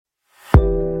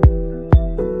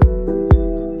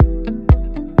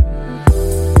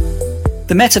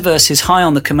The metaverse is high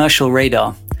on the commercial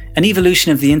radar. An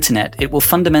evolution of the internet, it will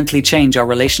fundamentally change our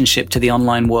relationship to the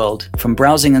online world, from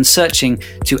browsing and searching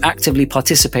to actively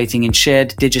participating in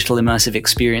shared digital immersive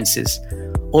experiences.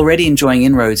 Already enjoying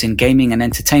inroads in gaming and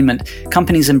entertainment,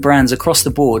 companies and brands across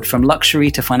the board, from luxury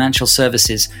to financial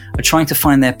services, are trying to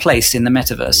find their place in the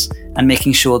metaverse and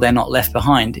making sure they're not left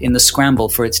behind in the scramble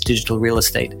for its digital real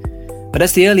estate. But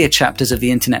as the earlier chapters of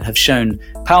the internet have shown,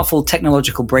 powerful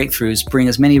technological breakthroughs bring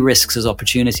as many risks as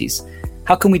opportunities.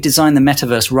 How can we design the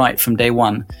metaverse right from day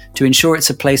one to ensure it's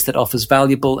a place that offers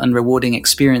valuable and rewarding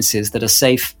experiences that are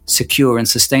safe, secure, and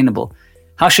sustainable?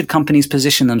 How should companies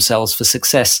position themselves for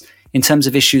success in terms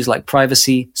of issues like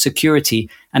privacy, security,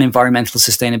 and environmental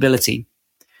sustainability?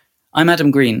 I'm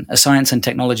Adam Green, a science and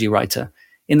technology writer.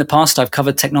 In the past, I've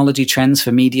covered technology trends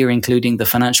for media, including the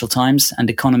Financial Times and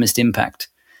Economist Impact.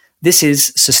 This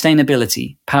is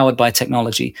Sustainability, Powered by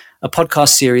Technology, a podcast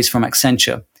series from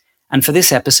Accenture. And for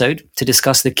this episode, to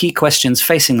discuss the key questions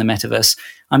facing the metaverse,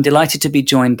 I'm delighted to be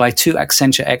joined by two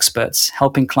Accenture experts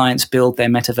helping clients build their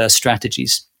metaverse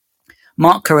strategies.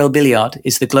 Marc Correll-Billiard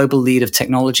is the Global Lead of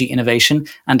Technology Innovation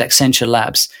and Accenture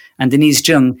Labs, and Denise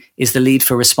Jung is the Lead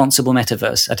for Responsible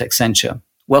Metaverse at Accenture.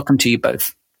 Welcome to you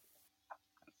both.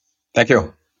 Thank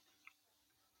you.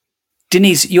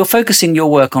 Denise, you're focusing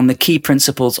your work on the key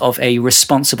principles of a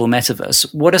responsible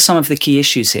metaverse. What are some of the key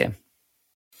issues here?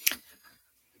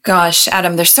 Gosh,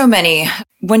 Adam, there's so many.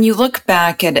 When you look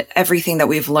back at everything that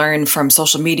we've learned from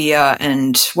social media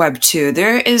and Web 2,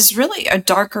 there is really a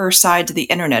darker side to the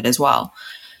internet as well.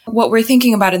 What we're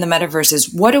thinking about in the metaverse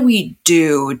is, what do we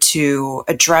do to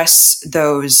address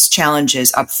those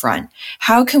challenges up front?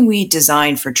 How can we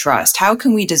design for trust? How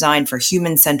can we design for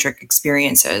human-centric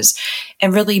experiences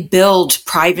and really build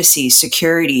privacy,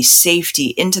 security,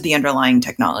 safety into the underlying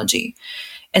technology?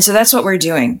 And so that's what we're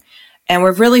doing. And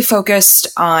we're really focused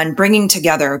on bringing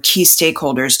together key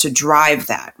stakeholders to drive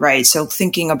that, right? So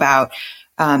thinking about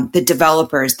the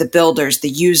developers, the builders, the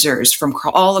users from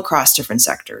all across different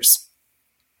sectors.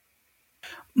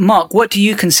 Marc, what do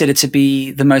you consider to be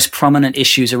the most prominent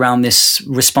issues around this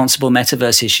responsible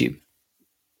metaverse issue?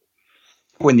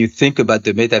 When you think about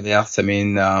the metaverse,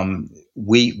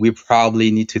 we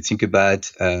probably need to think about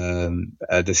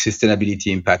the sustainability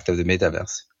impact of the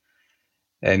metaverse.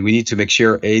 And we need to make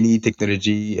sure any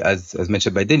technology, as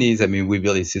mentioned by Denise, we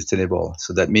build is sustainable.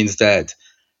 So that means that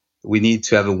we need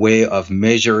to have a way of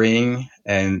measuring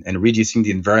and reducing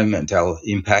the environmental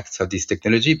impacts of this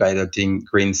technology by adopting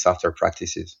green software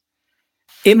practices.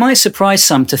 It might surprise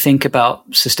some to think about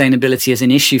sustainability as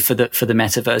an issue for the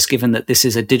metaverse, given that this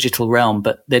is a digital realm,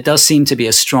 but there does seem to be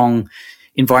a strong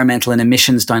environmental and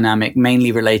emissions dynamic,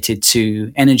 mainly related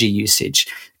to energy usage.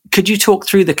 Could you talk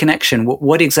through the connection?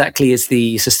 What exactly is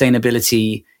the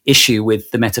sustainability issue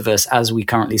with the metaverse as we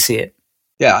currently see it?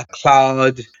 Yeah,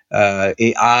 cloud,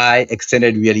 AI,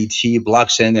 extended reality,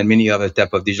 blockchain, and many other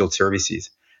type of digital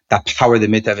services that power the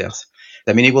metaverse.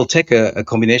 It will take a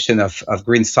combination of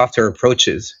green software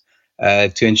approaches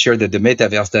to ensure that the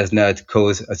metaverse does not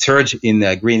cause a surge in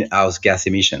greenhouse gas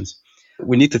emissions.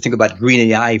 We need to think about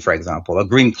green AI, for example, or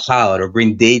green cloud, or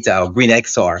green data, or green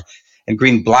XR, and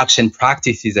green blockchain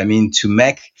practices, to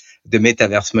make the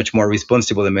metaverse much more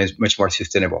responsible and much more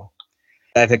sustainable.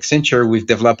 At Accenture, we've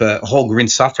developed a whole green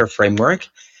software framework,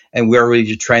 and we're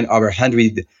already trained over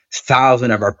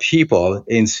 100,000 of our people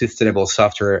in sustainable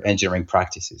software engineering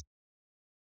practices.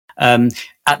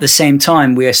 At the same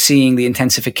time, we are seeing the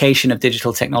intensification of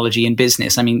digital technology in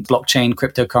business. Blockchain,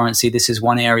 cryptocurrency, this is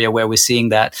one area where we're seeing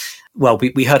that. Well,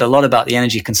 we heard a lot about the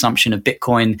energy consumption of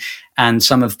Bitcoin and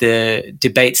some of the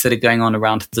debates that are going on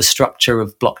around the structure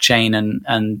of blockchain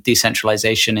and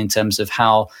decentralization in terms of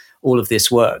how all of this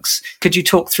works. Could you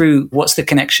talk through what's the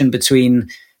connection between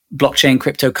blockchain,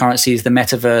 cryptocurrencies, the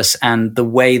metaverse, and the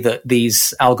way that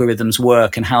these algorithms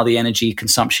work and how the energy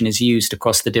consumption is used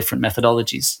across the different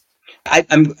methodologies?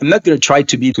 I'm not going to try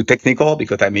to be too technical,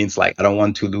 because that means I don't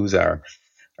want to lose our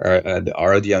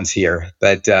audience here.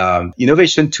 But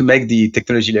innovation to make the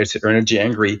technology less energy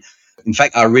angry, in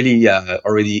fact, are really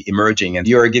already emerging. And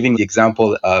you are giving the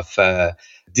example of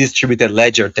distributed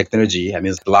ledger technology,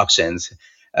 blockchains.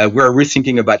 We're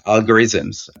rethinking about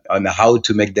algorithms on how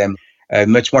to make them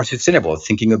much more sustainable,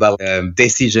 thinking about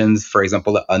decisions, for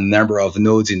example, a number of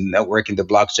nodes in network in the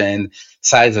blockchain,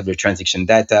 size of the transaction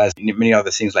data, many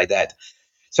other things like that.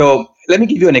 So let me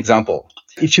give you an example.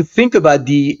 If you think about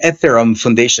the Ethereum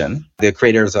Foundation, the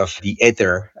creators of the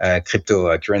Ether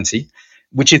cryptocurrency,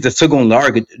 which is the second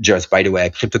largest, by the way,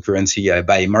 cryptocurrency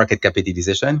by market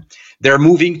capitalization, they're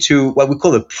moving to what we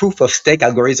call a proof of stake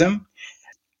algorithm.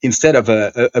 instead of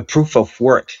a proof of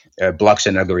work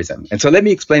blockchain algorithm. And so let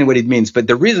me explain what it means. But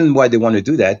the reason why they want to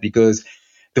do that, because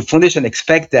the foundation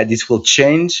expects that this will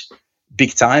change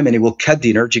big time and it will cut the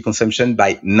energy consumption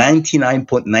by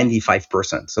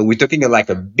 99.95%. So we're talking like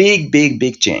a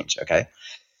big change. Okay.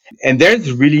 And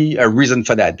there's really a reason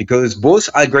for that, because both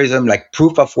algorithms like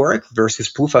proof of work versus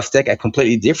proof of stake are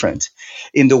completely different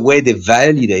in the way they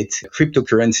validate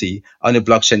cryptocurrency on a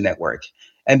blockchain network.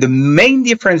 And the main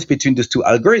difference between those two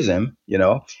algorithms,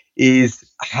 is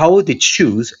how they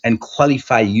choose and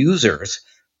qualify users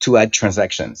to add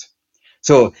transactions.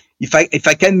 So if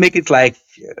I can make it like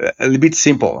a little bit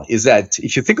simple, is that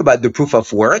if you think about the proof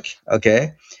of work,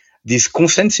 okay, this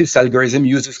consensus algorithm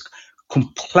uses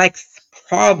complex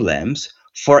problems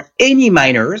for any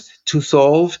miners to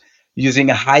solve using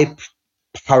high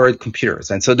powered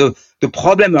computers. And so the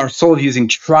problem are solved using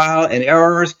trial and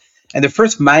errors. And the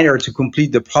first miner to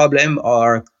complete the problem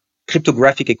or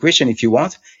cryptographic equation, if you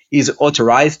want, is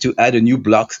authorized to add a new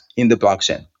block in the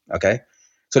blockchain. Okay.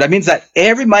 So that means that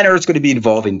every miner is going to be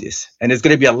involved in this. And there's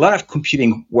going to be a lot of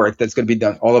computing work that's going to be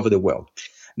done all over the world.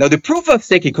 Now, the proof of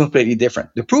stake is completely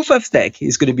different. The proof of stake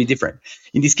is going to be different.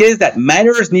 In this case, that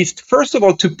miners need, first of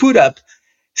all, to put up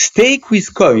stake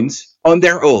with coins on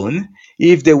their own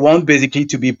if they want basically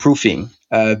to be proofing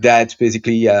that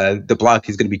basically the block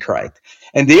is going to be correct.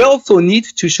 And they also need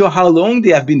to show how long they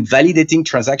have been validating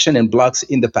transaction and blocks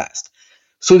in the past.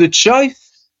 So the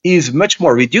choice is much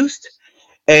more reduced.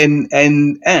 And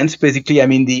basically,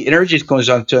 the energy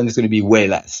consumption is going to be way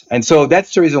less. And so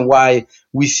that's the reason why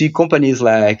we see companies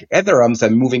like Ethereum are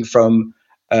moving from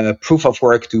proof of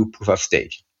work to proof of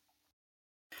stake.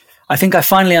 I think I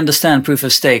finally understand proof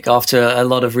of stake after a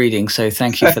lot of reading. So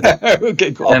thank you for that.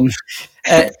 Okay, cool.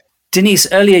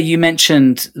 Denise, earlier you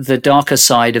mentioned the darker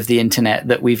side of the internet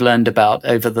that we've learned about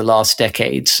over the last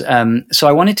decades. So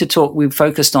I wanted to talk, we've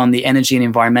focused on the energy and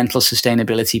environmental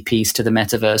sustainability piece to the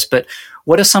metaverse, but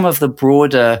what are some of the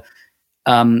broader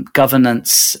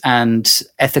governance and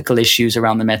ethical issues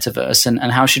around the metaverse? And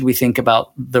how should we think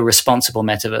about the responsible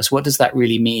metaverse? What does that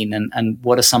really mean? And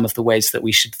what are some of the ways that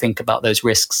we should think about those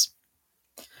risks?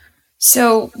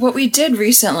 So what we did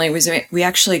recently was we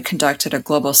actually conducted a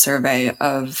global survey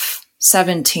of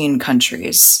 17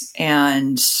 countries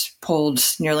and polled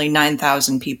nearly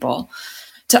 9,000 people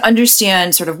to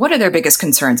understand sort of what are their biggest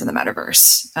concerns in the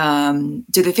metaverse.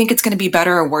 Do they think it's going to be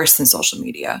better or worse than social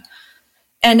media?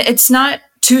 And it's not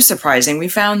too surprising. We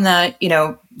found that,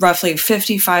 roughly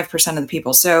 55% of the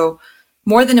people, so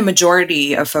more than a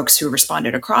majority of folks who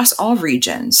responded across all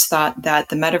regions, thought that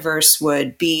the metaverse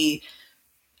would be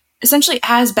essentially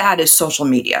as bad as social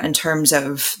media in terms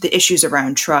of the issues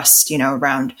around trust,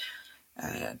 around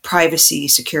privacy,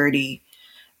 security.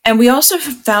 And we also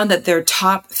found that their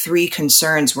top three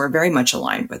concerns were very much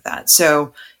aligned with that.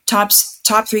 So top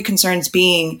three concerns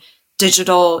being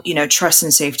digital, trust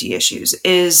and safety issues.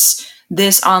 Is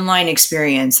this online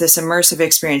experience, this immersive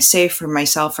experience safe for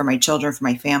myself, for my children, for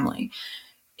my family?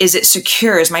 Is it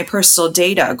secure? Is my personal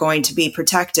data going to be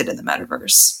protected in the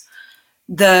metaverse?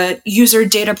 The user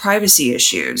data privacy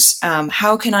issues.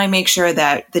 How can I make sure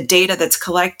that the data that's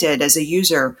collected as a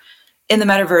user in the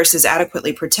metaverse is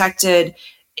adequately protected,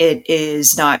 it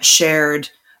is not shared,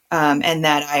 and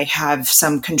that I have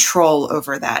some control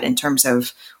over that in terms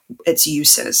of its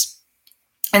uses?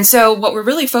 And so what we're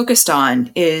really focused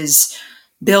on is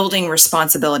building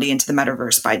responsibility into the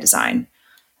metaverse by design.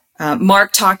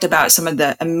 Mark talked about some of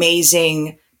the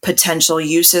amazing potential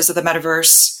uses of the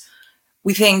metaverse.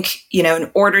 We think,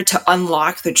 in order to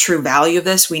unlock the true value of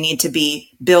this, we need to be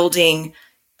building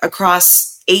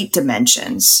across 8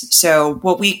 dimensions. So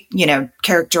what we,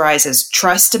 characterize as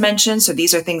trust dimensions. So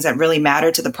these are things that really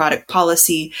matter to the product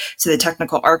policy, to the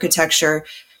technical architecture,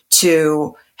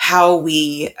 to how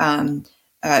we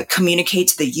communicate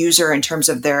to the user in terms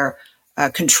of their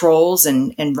controls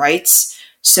and rights.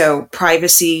 So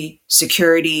privacy,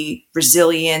 security,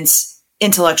 resilience,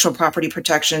 intellectual property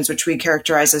protections, which we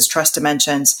characterize as trust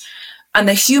dimensions. On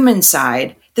the human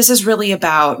side, this is really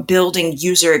about building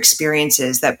user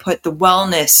experiences that put the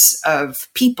wellness of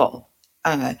people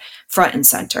front and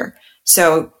center.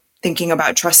 So thinking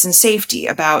about trust and safety,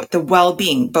 about the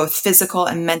well-being, both physical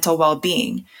and mental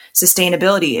well-being,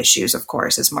 sustainability issues, of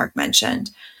course, as Mark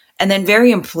mentioned. And then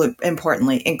very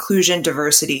importantly, inclusion,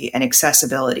 diversity, and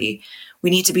accessibility. We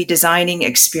need to be designing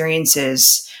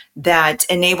experiences that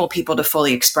enable people to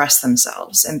fully express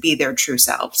themselves and be their true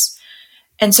selves.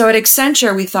 And so at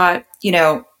Accenture, we thought,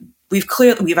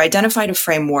 we've identified a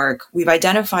framework. We've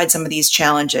identified some of these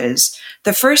challenges.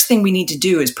 The first thing we need to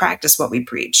do is practice what we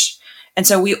preach. And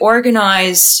so we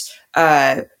organized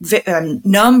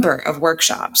number of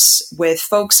workshops with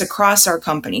folks across our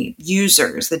company,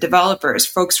 users, the developers,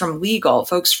 folks from legal,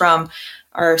 folks from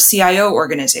our CIO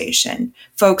organization,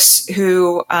 folks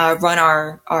who run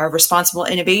our responsible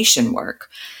innovation work,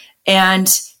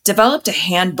 and developed a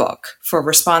handbook for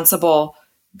responsible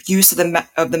use of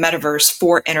the metaverse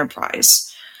for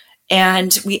enterprise.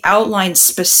 And we outlined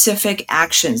specific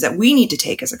actions that we need to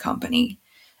take as a company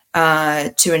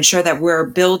to ensure that we're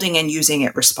building and using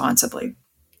it responsibly.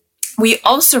 We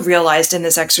also realized in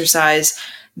this exercise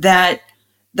that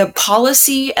the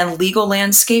policy and legal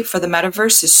landscape for the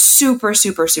metaverse is super,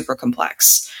 super, super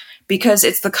complex because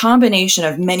it's the combination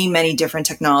of many, many different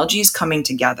technologies coming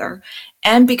together.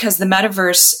 And because the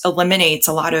metaverse eliminates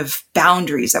a lot of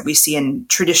boundaries that we see in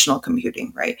traditional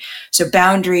computing, right? So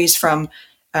boundaries from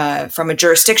a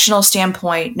jurisdictional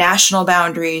standpoint, national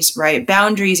boundaries, right?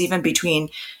 Boundaries even between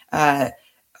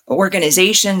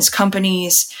organizations,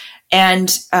 companies.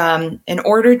 And in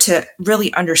order to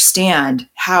really understand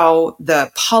how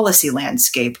the policy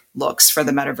landscape looks for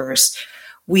the metaverse,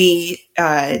 we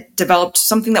developed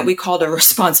something that we called a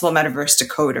responsible metaverse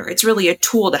decoder. It's really a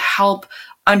tool to help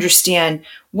understand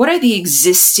what are the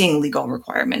existing legal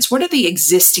requirements, what are the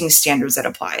existing standards that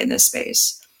apply in this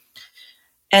space.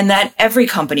 And that every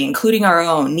company, including our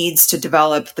own, needs to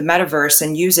develop the metaverse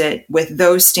and use it with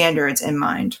those standards in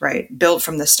mind, right? Build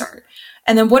from the start.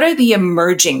 And then what are the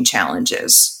emerging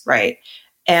challenges, right?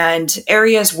 And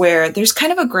areas where there's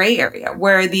kind of a gray area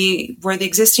where the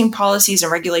existing policies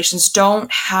and regulations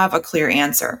don't have a clear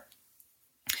answer.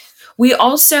 We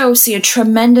also see a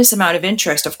tremendous amount of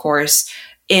interest, of course,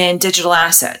 in digital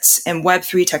assets and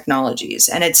Web3 technologies.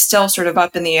 And it's still sort of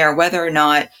up in the air whether or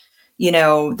not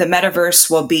the metaverse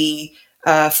will be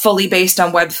fully based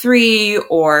on Web3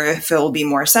 or if it will be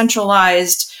more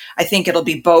centralized. I think it'll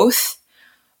be both.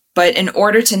 But in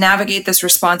order to navigate this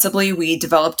responsibly, we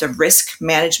developed a risk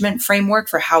management framework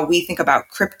for how we think about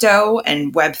crypto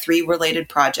and Web3 related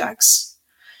projects.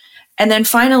 And then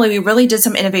finally, we really did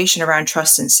some innovation around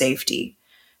trust and safety.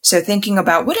 So thinking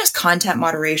about what does content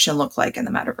moderation look like in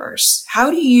the metaverse? How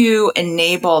do you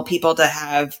enable people to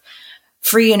have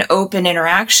free and open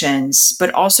interactions,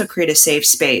 but also create a safe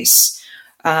space?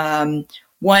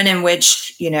 One in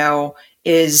which,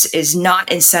 is not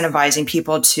incentivizing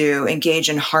people to engage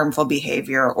in harmful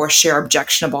behavior or share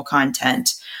objectionable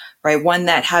content, right? One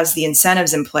that has the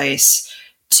incentives in place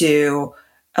to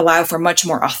allow for much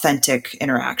more authentic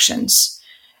interactions.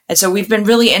 And so we've been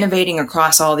really innovating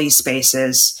across all these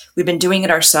spaces. We've been doing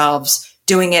it ourselves,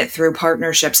 doing it through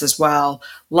partnerships as well,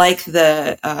 like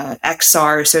the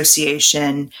XR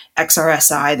Association,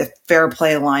 XRSI, the Fair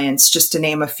Play Alliance, just to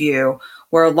name a few,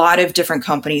 where a lot of different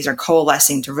companies are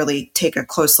coalescing to really take a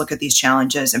close look at these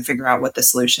challenges and figure out what the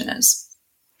solution is.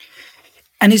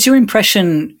 And is your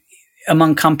impression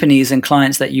among companies and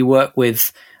clients that you work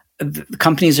with,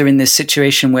 companies are in this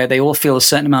situation where they all feel a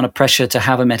certain amount of pressure to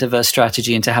have a metaverse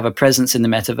strategy and to have a presence in the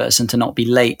metaverse and to not be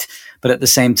late. But at the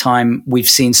same time, we've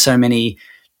seen so many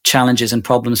challenges and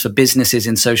problems for businesses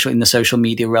in the social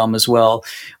media realm as well.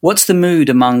 What's the mood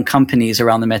among companies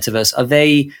around the metaverse? Are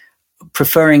they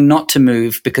preferring not to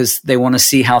move because they want to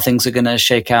see how things are going to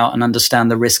shake out and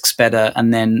understand the risks better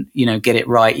and then, get it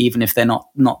right, even if they're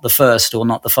not the first or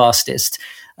not the fastest?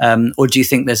 Or do you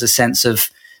think there's a sense of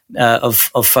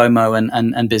FOMO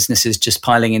and businesses just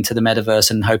piling into the metaverse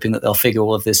and hoping that they'll figure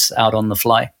all of this out on the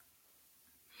fly?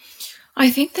 I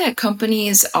think that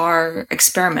companies are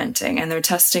experimenting and they're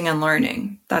testing and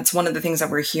learning. That's one of the things that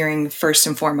we're hearing first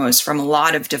and foremost from a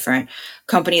lot of different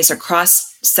companies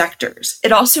across sectors.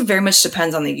 It also very much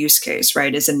depends on the use case,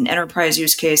 right? Is it an enterprise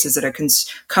use case? Is it a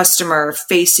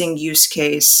customer-facing use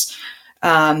case?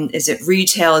 Is it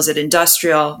retail? Is it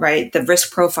industrial, right? The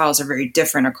risk profiles are very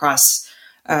different across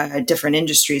different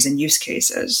industries and use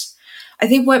cases. I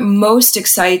think what most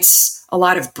excites a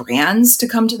lot of brands to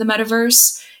come to the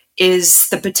metaverse is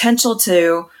the potential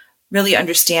to really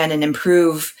understand and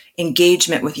improve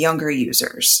engagement with younger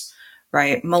users,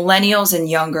 right? Millennials and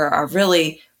younger are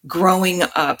really growing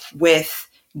up with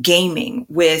gaming,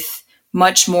 with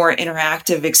much more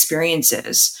interactive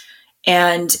experiences.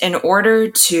 And in order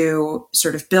to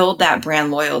sort of build that brand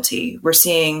loyalty, we're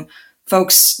seeing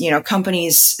folks,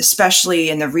 companies, especially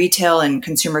in the retail and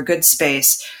consumer goods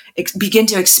space, begin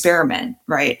to experiment,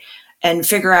 right? And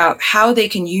figure out how they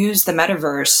can use the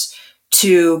metaverse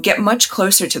to get much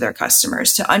closer to their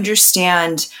customers, to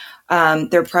understand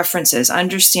their preferences,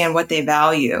 understand what they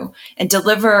value, and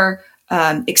deliver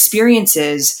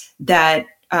experiences that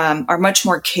are much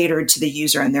more catered to the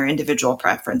user and their individual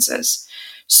preferences.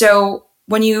 So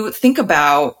when you think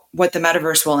about what the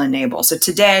metaverse will enable. So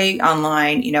today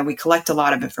online, we collect a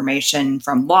lot of information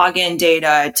from login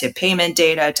data to payment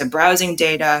data to browsing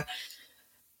data.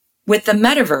 With the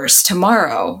metaverse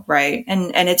tomorrow, right?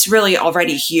 And it's really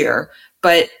already here,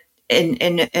 but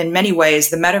in many ways,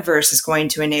 the metaverse is going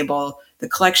to enable the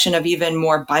collection of even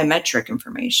more biometric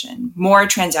information, more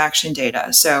transaction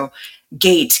data. So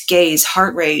gait, gaze,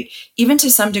 heart rate, even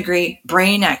to some degree,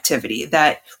 brain activity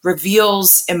that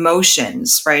reveals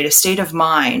emotions, right? A state of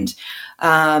mind,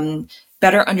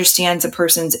 better understands a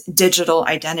person's digital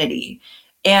identity.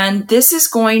 And this is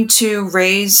going to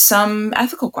raise some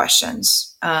ethical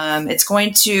questions. It's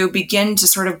going to begin to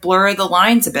sort of blur the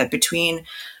lines a bit between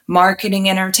marketing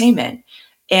and entertainment.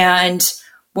 And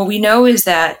what we know is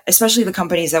that, especially the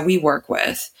companies that we work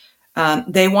with,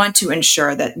 they want to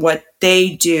ensure that what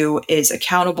they do is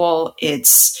accountable,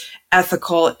 it's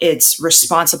ethical, it's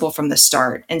responsible from the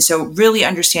start. And so really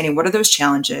understanding what are those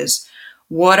challenges,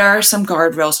 what are some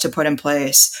guardrails to put in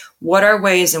place, what are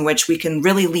ways in which we can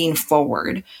really lean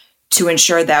forward to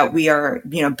ensure that we are,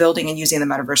 building and using the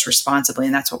metaverse responsibly.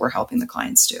 And that's what we're helping the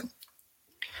clients do.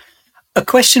 A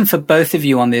question for both of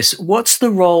you on this. What's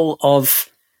the role of,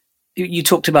 you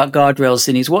talked about guardrails,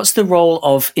 Denise, what's the role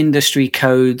of industry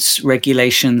codes,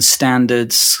 regulations,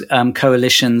 standards,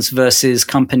 coalitions versus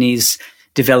companies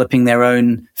developing their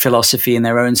own philosophy and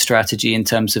their own strategy in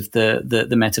terms of the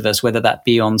metaverse, whether that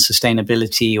be on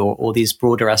sustainability or these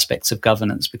broader aspects of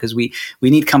governance? Because we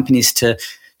need companies to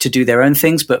do their own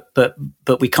things, but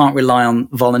we can't rely on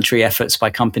voluntary efforts by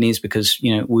companies because,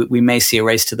 we may see a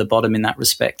race to the bottom in that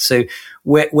respect. So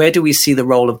where do we see the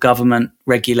role of government,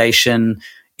 regulation,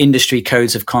 industry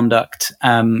codes of conduct,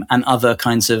 and other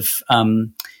kinds of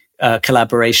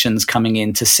collaborations coming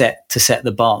in to set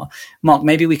the bar? Mark,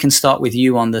 maybe we can start with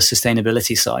you on the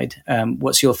sustainability side.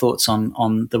 What's your thoughts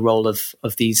on the role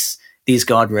of these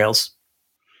guardrails?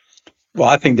 Well,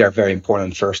 I think they're very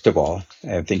important, first of all.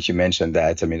 I think you mentioned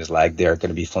that. It's like they're going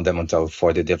to be fundamental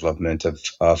for the development of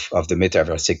the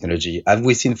metaverse technology, as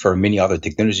we've seen for many other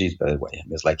technologies, by the way.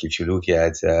 It's like if you look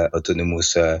at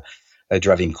autonomous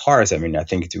driving cars, I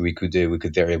think we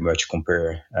could very much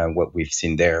compare what we've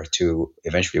seen there to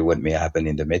eventually what may happen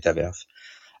in the metaverse.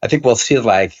 I think we'll see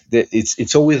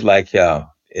it's always like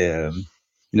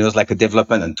it's like a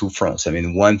development on two fronts.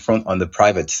 One front on the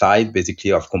private side,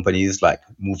 basically of companies like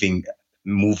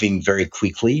moving very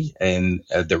quickly, and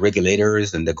the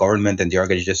regulators and the government and the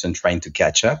organization trying to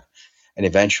catch up, and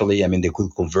eventually, they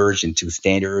could converge into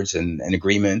standards and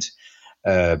agreements,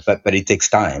 but it takes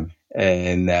time,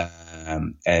 and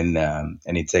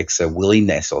it takes a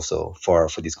willingness also for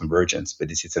this convergence. But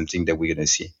this is something that we're going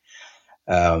to see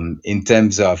in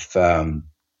terms of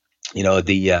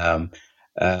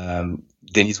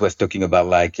Denise was talking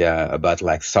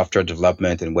about software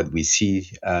development and what we see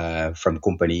from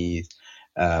companies.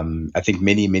 I think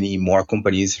many more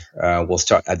companies will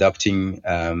start adopting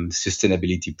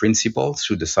sustainability principles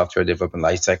through the software development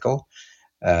lifecycle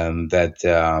that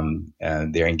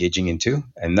they're engaging into,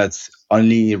 and that's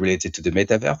only related to the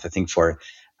metaverse. I think for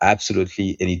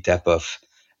absolutely any type of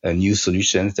new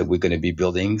solutions that we're going to be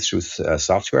building through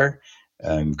software.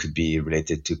 Could be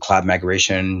related to cloud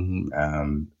migration,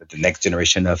 the next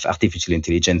generation of artificial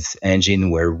intelligence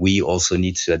engine, where we also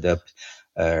need to adopt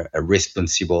a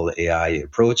responsible AI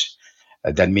approach.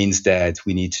 That means that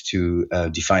we need to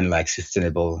define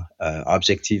sustainable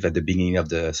objective at the beginning of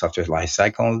the software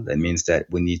lifecycle. That means that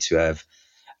we need to have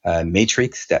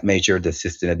metrics that measure the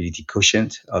sustainability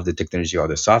quotient of the technology or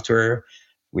the software.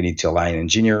 We need to align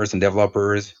engineers and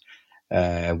developers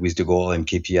with the goal and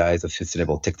KPIs of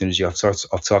sustainable technology of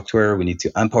software. We need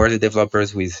to empower the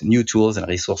developers with new tools and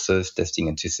resources, testing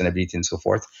and sustainability and so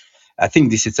forth. I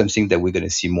think this is something that we're going to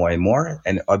see more and more.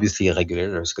 And obviously,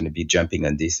 regulators are going to be jumping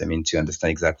on this, to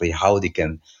understand exactly how they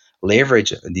can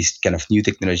leverage this kind of new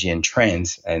technology and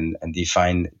trends and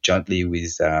define jointly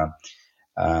with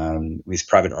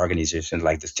private organizations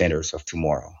like the standards of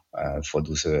tomorrow for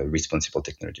those responsible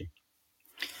technology.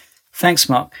 Thanks,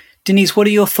 Mark. Denise, what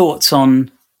are your thoughts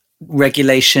on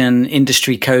regulation,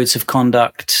 industry codes of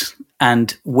conduct,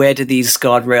 and where do these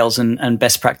guardrails and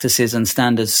best practices and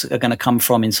standards are going to come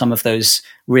from in some of those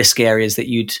risk areas that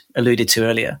you'd alluded to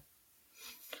earlier?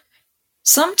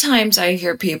 Sometimes I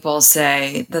hear people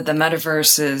say that the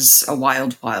metaverse is a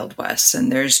wild, wild west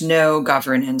and there's no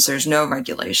governance, there's no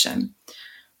regulation.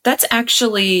 That's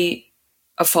actually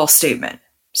a false statement.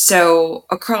 So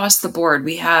across the board,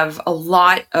 we have a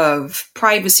lot of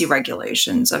privacy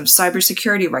regulations, of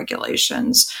cybersecurity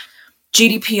regulations,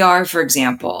 GDPR, for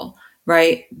example,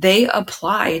 right? They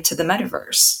apply to the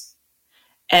metaverse.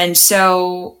 And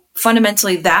so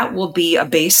fundamentally, that will be a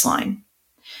baseline.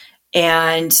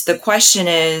 And the question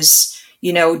is,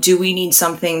 do we need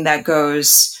something that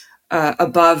goes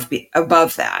above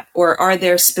that, or are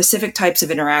there specific types of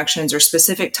interactions or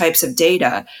specific types of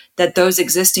data that those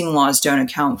existing laws don't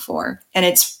account for? And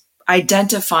it's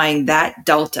identifying that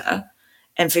delta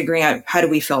and figuring out how do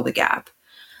we fill the gap.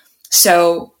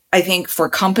 So I think for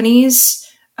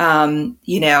companies, they'll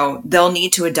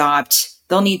need to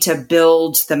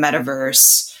build the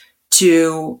metaverse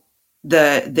to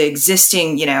the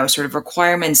existing, sort of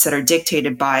requirements that are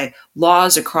dictated by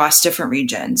laws across different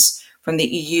regions, from the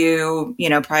EU,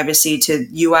 privacy, to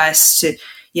US, to,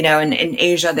 in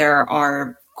Asia, there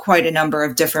are quite a number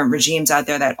of different regimes out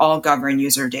there that all govern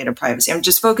user data privacy. I'm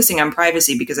just focusing on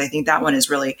privacy because I think that one is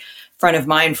really front of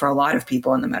mind for a lot of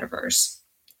people in the metaverse.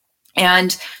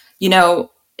 And,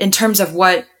 in terms of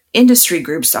what industry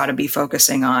groups ought to be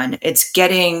focusing on, it's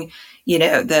getting,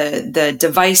 the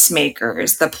device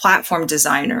makers, the platform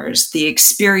designers, the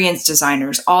experience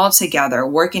designers all together,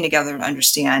 working together to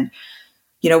understand,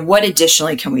 what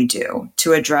additionally can we do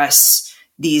to address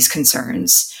these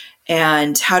concerns,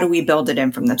 and how do we build it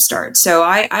in from the start? So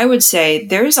I would say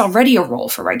there is already a role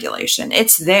for regulation.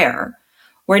 It's there.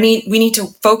 We need to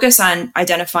focus on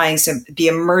identifying the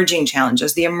emerging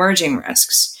challenges, the emerging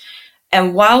risks.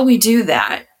 And while we do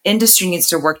that, industry needs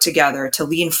to work together to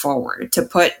lean forward, to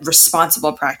put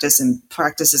responsible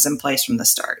practices in place from the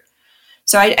start.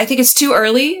 So I think it's too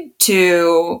early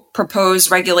to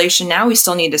propose regulation now. We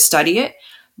still need to study it.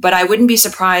 But I wouldn't be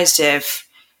surprised if,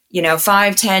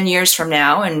 5, 10 years from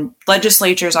now, and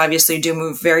legislatures obviously do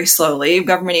move very slowly.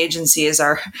 Government agencies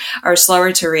are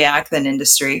slower to react than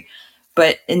industry.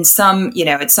 But at some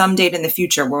date in the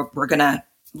future, we're going to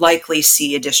likely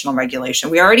see additional regulation.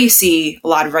 We already see a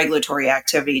lot of regulatory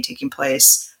activity taking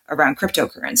place around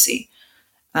cryptocurrency.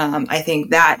 I think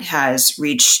that has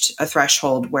reached a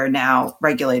threshold where now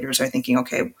regulators are thinking,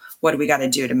 okay, what do we got to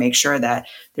do to make sure that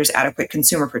there's adequate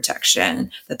consumer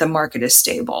protection, that the market is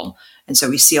stable? And so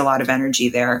we see a lot of energy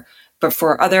there. But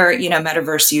for other,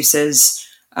 metaverse uses,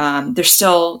 there's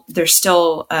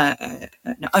still an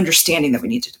understanding that we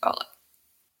need to develop.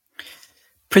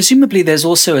 Presumably, there's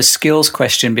also a skills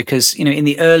question because, in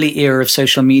the early era of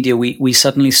social media, we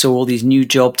suddenly saw all these new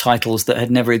job titles that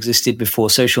had never existed before,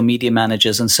 social media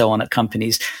managers and so on at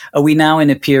companies. Are we now in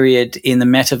a period in the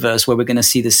metaverse where we're going to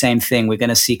see the same thing? We're going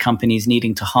to see companies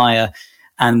needing to hire,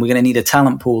 and we're going to need a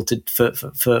talent pool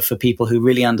for people who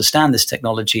really understand this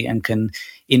technology and can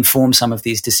inform some of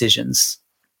these decisions.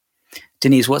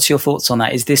 Denise, what's your thoughts on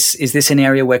that? Is this an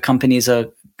area where companies are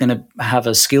going to have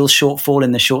a skills shortfall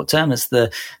in the short term as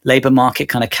the labor market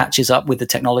kind of catches up with the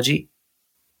technology?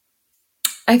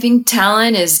 I think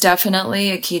talent is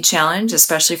definitely a key challenge,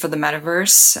 especially for the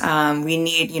metaverse. We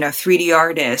need, 3D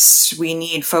artists. We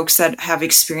need folks that have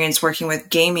experience working with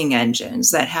gaming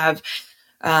engines, that have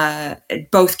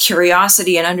both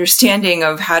curiosity and understanding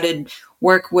of how to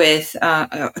work with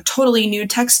a totally new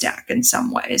tech stack in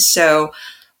some ways. So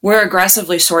we're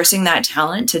aggressively sourcing that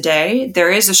talent today.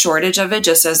 There is a shortage of it,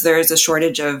 just as there is a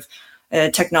shortage of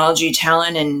technology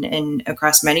talent in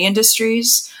across many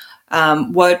industries.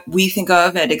 What we think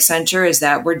of at Accenture is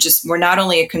that we're not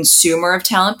only a consumer of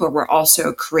talent, but we're also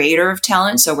a creator of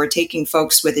talent. So we're taking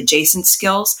folks with adjacent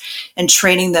skills and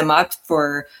training them up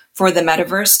for the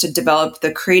metaverse to develop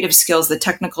the creative skills, the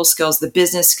technical skills, the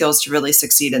business skills to really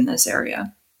succeed in this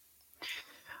area.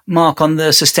 Mark, on the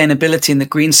sustainability and the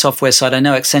green software side, I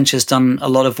know Accenture's done a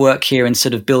lot of work here in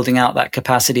sort of building out that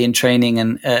capacity and training.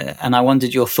 And I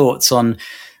wondered your thoughts on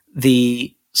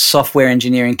the software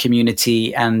engineering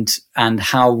community and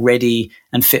how ready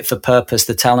and fit for purpose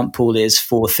the talent pool is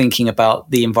for thinking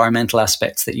about the environmental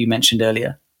aspects that you mentioned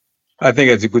earlier. I think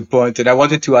that's a good point. And I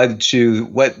wanted to add to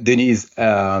what Denise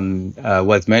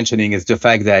was mentioning is the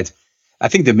fact that I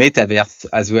think the metaverse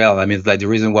as well. I mean, like the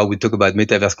reason why we talk about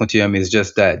metaverse continuum is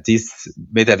just that this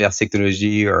metaverse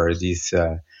technology or this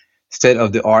state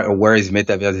of the art, or where is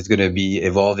metaverse, is going to be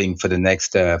evolving for the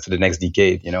next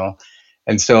decade,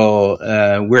 And so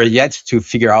we're yet to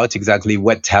figure out exactly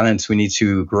what talents we need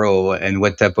to grow and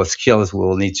what type of skills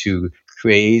we'll need to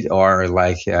create or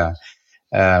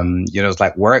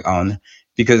work on.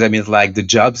 Because the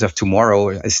jobs of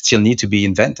tomorrow still need to be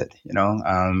invented.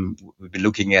 We've been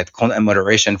looking at content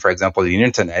moderation, for example, the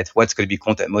internet. What's going to be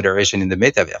content moderation in the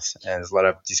metaverse? And there's a lot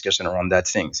of discussion around that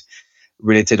things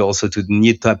related also to the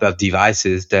new type of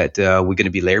devices that we're going to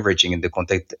be leveraging in the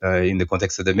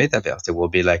context of the metaverse. There will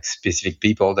be like specific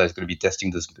people that's going to be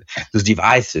testing those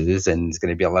devices, and it's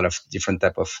going to be a lot of different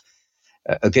type of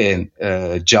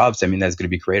jobs. That's going to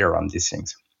be created around these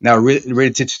things. Now,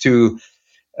 related to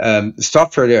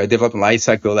software development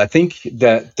lifecycle, I think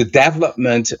that the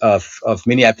development of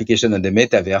many applications in the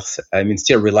metaverse,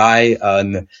 still rely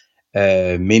on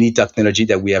many technology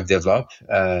that we have developed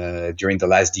during the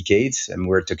last decades. And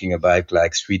we're talking about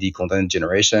like 3D content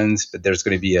generations, but there's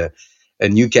going to be a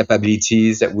new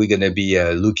capabilities that we're going to be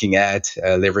looking at,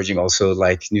 leveraging also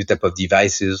like new type of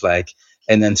devices like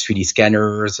enhanced 3D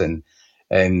scanners and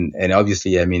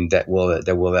obviously, that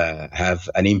will have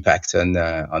an impact on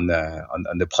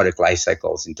the product life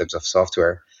cycles in terms of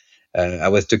software. I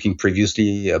was talking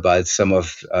previously about some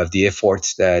of the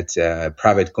efforts that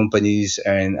private companies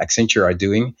and Accenture are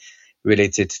doing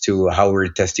related to how we're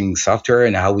testing software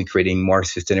and how we're creating more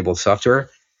sustainable software.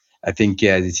 I think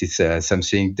this is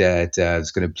something that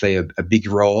is going to play a big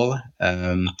role.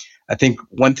 I think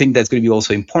one thing that's going to be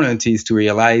also important is to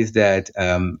realize that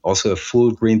also a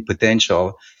full green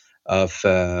potential of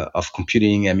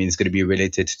computing. It's going to be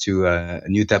related to a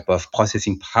new type of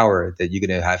processing power that you're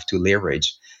going to have to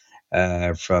leverage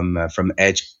from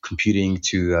edge computing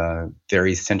to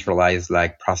very centralized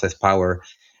like process power.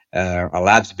 Our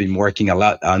labs have been working a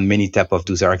lot on many type of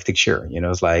those architecture.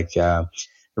 It's like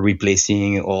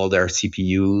replacing all their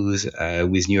CPUs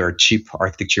with newer chip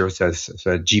architectures,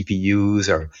 so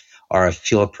GPUs or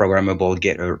field programmable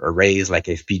gate arrays like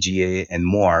FPGA and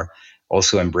more.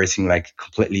 Also embracing like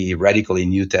completely radically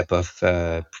new type of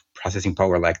processing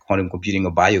power like quantum computing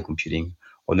or biocomputing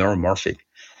or neuromorphic.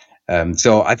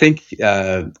 So I think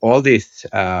all this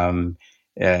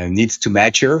needs to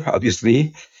mature,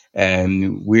 obviously,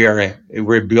 and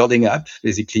we're building up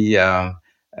basically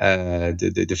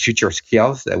the future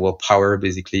skills that will power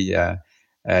basically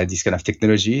these kind of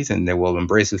technologies, and they will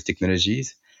embrace those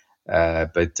technologies.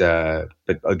 But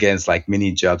again, it's like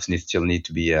many jobs still need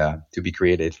to be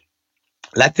created.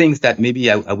 Last things that maybe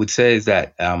I would say is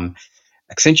that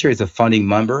Accenture is a founding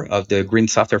member of the Green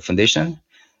Software Foundation.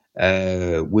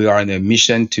 We are on a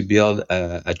mission to build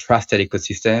a trusted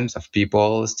ecosystem of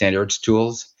people, standards,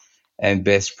 tools, and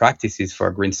best practices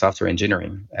for green software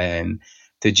engineering. And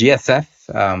the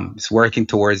GSF is working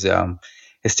towards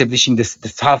establishing the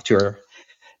software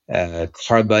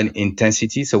carbon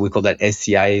intensity. So we call that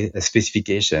SCI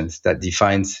specifications that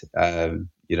defines,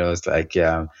 it's like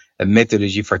a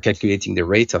methodology for calculating the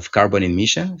rate of carbon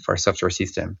emission for a software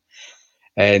system.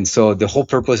 And so the whole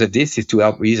purpose of this is to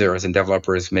help users and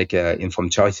developers make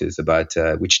informed choices about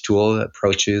which tool,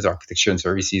 approaches, architecture, and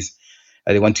services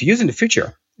they want to use in the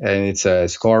future. And it's a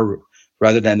score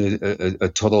rather than a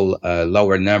total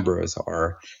lower numbers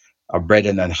or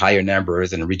better than higher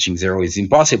numbers, and reaching zero is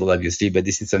impossible, obviously. But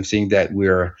this is something that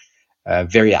we're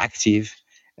very active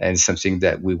and something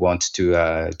that we want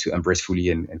to embrace fully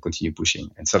and continue pushing,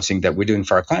 and something that we're doing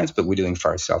for our clients, but we're doing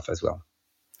for ourselves as well.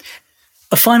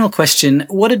 A final question.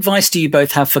 What advice do you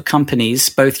both have for companies,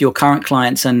 both your current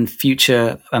clients and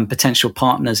future potential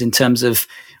partners, in terms of,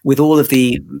 with all of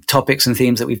the topics and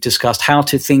themes that we've discussed, how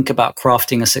to think about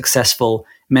crafting a successful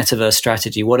metaverse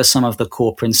strategy? What are some of the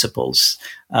core principles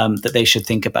that they should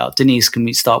think about? Denise, can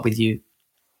we start with you?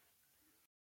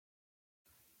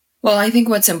 Well, I think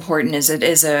what's important is it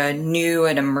is a new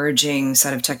and emerging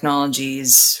set of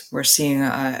technologies. We're seeing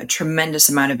a tremendous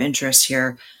amount of interest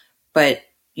here, but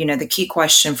the key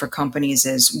question for companies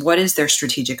is, what is their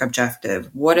strategic objective?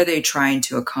 What are they trying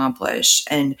to accomplish?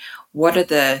 And what are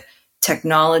the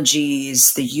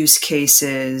technologies, the use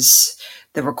cases,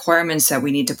 the requirements that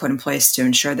we need to put in place to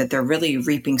ensure that they're really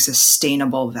reaping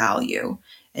sustainable value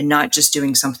and not just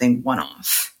doing something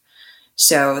one-off?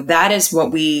 So that is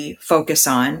what we focus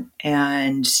on.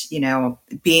 And,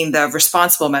 being the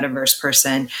responsible metaverse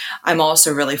person, I'm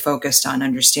also really focused on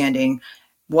understanding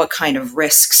what kind of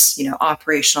risks,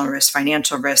 operational risks,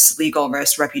 financial risks, legal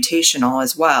risks, reputational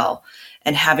as well,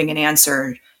 and having an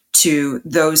answer to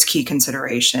those key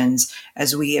considerations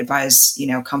as we advise,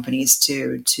 companies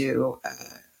to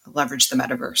leverage the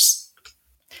metaverse.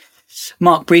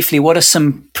 Mark, briefly, what are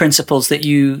some principles that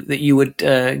you would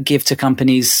give to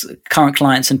companies, current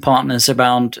clients and partners,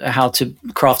 around how to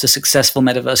craft a successful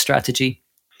metaverse strategy?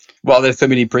 Well, there's so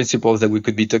many principles that we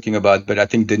could be talking about, but I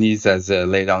think Denise has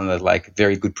laid down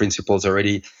very good principles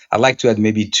already. I'd like to add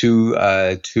maybe two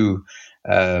that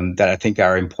I think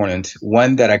are important.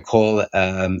 One that I call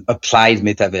applied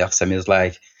metaverse. It's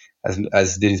like,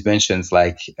 as Denise mentions,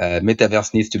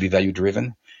 metaverse needs to be value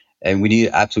driven, and we need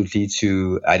absolutely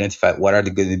to identify what are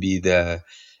going to be the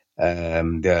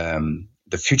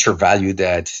future value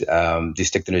that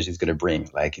this technology is going to bring,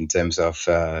 like in terms of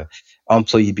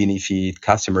employee benefit,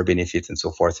 customer benefits, and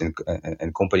so forth, and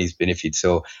companies benefit.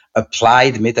 So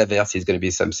applied metaverse is going to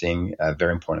be something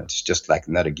very important, just like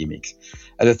not a gimmick.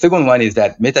 And the second one is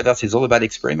that metaverse is all about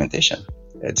experimentation.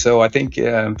 And so I think,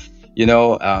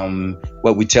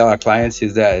 what we tell our clients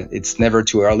is that it's never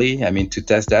too early. I mean, to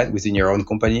test that within your own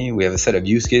company. We have a set of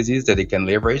use cases that they can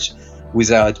leverage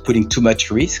without putting too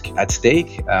much risk at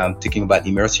stake, thinking about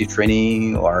immersive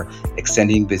training or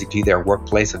extending basically their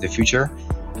workplace of the future.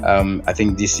 I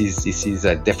think this is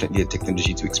definitely a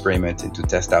technology to experiment and to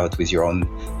test out with your own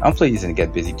employees and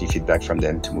get basically feedback from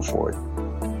them to move forward.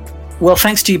 Well,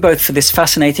 thanks to you both for this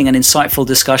fascinating and insightful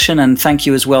discussion, and thank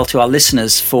you as well to our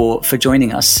listeners for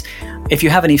joining us. If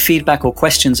you have any feedback or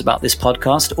questions about this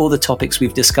podcast or the topics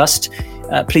we've discussed,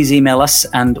 please email us,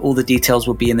 and all the details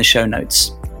will be in the show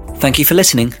notes. Thank you for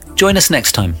listening. Join us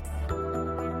next time.